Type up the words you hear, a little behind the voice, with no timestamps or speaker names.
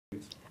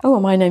Oh, well,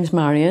 my name's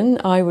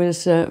Marion. I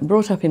was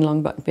brought up in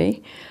Long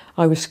Buckby.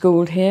 I was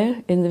schooled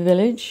here in the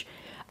village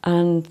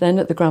and then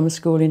at the grammar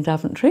school in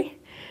Daventry.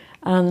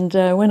 And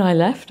when I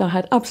left, I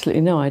had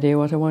absolutely no idea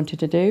what I wanted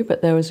to do,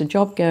 but there was a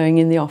job going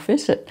in the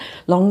office at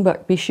Long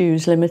Buckby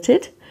Shoes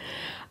Ltd.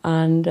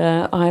 And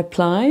I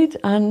applied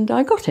and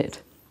I got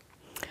it.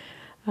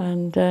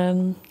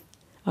 And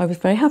I was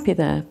very happy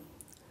there.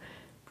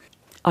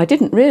 I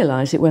didn't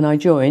realise it when I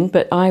joined,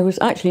 but I was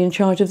actually in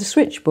charge of the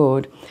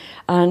switchboard.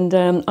 And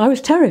I was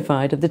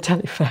terrified of the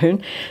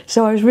telephone,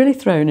 so I was really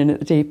thrown in at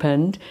the deep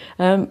end.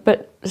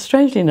 But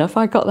strangely enough,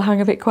 I got the hang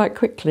of it quite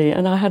quickly,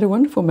 and I had a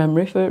wonderful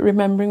memory for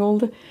remembering all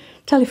the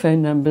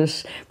telephone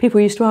numbers.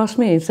 People used to ask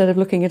me instead of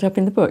looking it up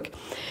in the book.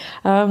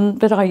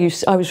 But I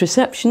was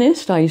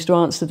receptionist, I used to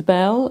answer the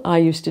bell, I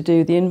used to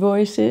do the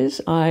invoices,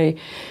 I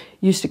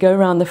used to go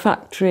around the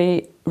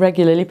factory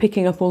regularly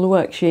picking up all the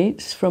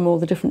worksheets from all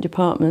the different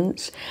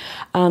departments,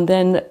 and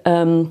then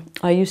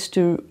I used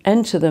to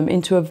enter them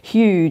into a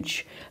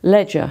huge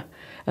ledger,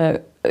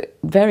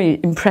 very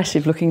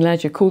impressive looking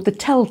ledger called the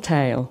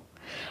Telltale.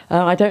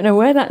 I don't know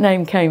where that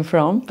name came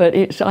from, but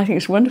I think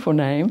it's a wonderful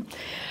name.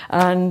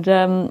 And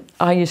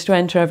I used to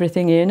enter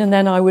everything in, and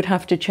then I would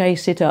have to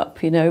chase it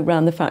up, you know,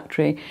 around the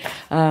factory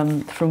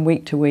from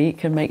week to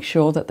week and make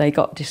sure that they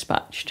got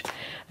dispatched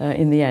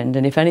in the end.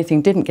 And if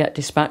anything didn't get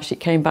dispatched, it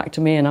came back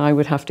to me and I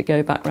would have to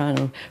go back round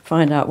and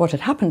find out what had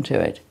happened to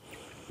it.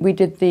 We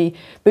did the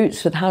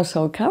boots for the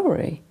Household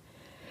Cavalry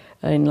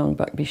in Long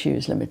Buckby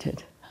Shoes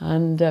Ltd.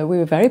 And we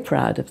were very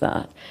proud of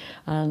that.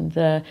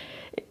 And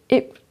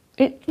it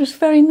was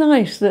very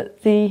nice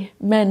that the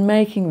men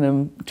making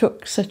them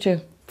took such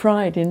a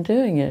pride in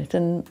doing it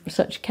and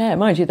such care.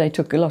 Mind you, they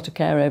took a lot of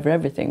care over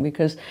everything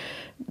because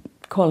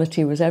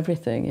quality was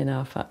everything in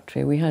our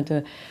factory. We had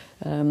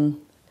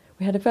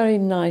a very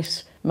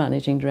nice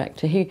managing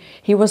director.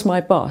 He was my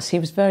boss.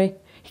 He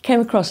came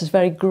across as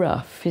very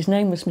gruff. His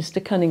name was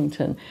Mr.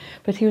 Cunnington,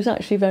 but he was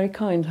actually very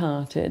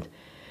kind-hearted.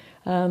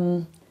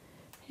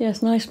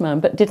 Yes, nice man,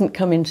 but didn't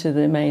come into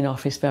the main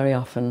office very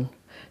often,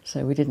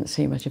 so we didn't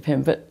see much of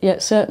him. But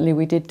yet certainly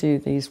we did do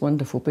these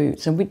wonderful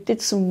boots, and we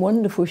did some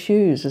wonderful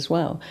shoes as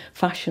well,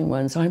 fashion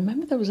ones. I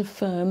remember there was a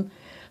firm,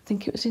 I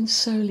think it was in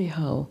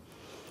Solihull,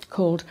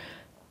 called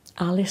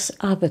Alice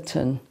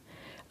Atherton,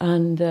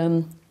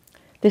 and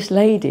this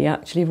lady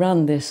actually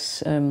ran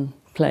this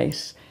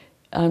place,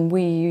 and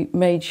we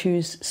made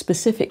shoes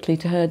specifically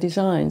to her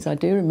designs. I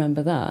do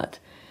remember that,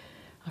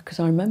 because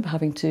I remember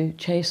having to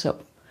chase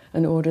up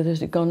an order that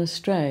had gone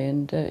astray,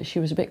 and she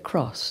was a bit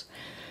cross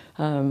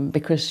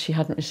because she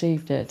hadn't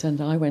received it,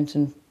 and I went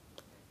and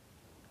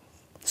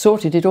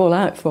sorted it all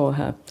out for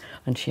her,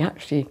 and she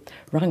actually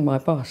rang my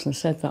boss and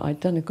said that I'd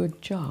done a good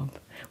job,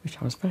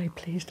 which I was very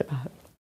pleased about.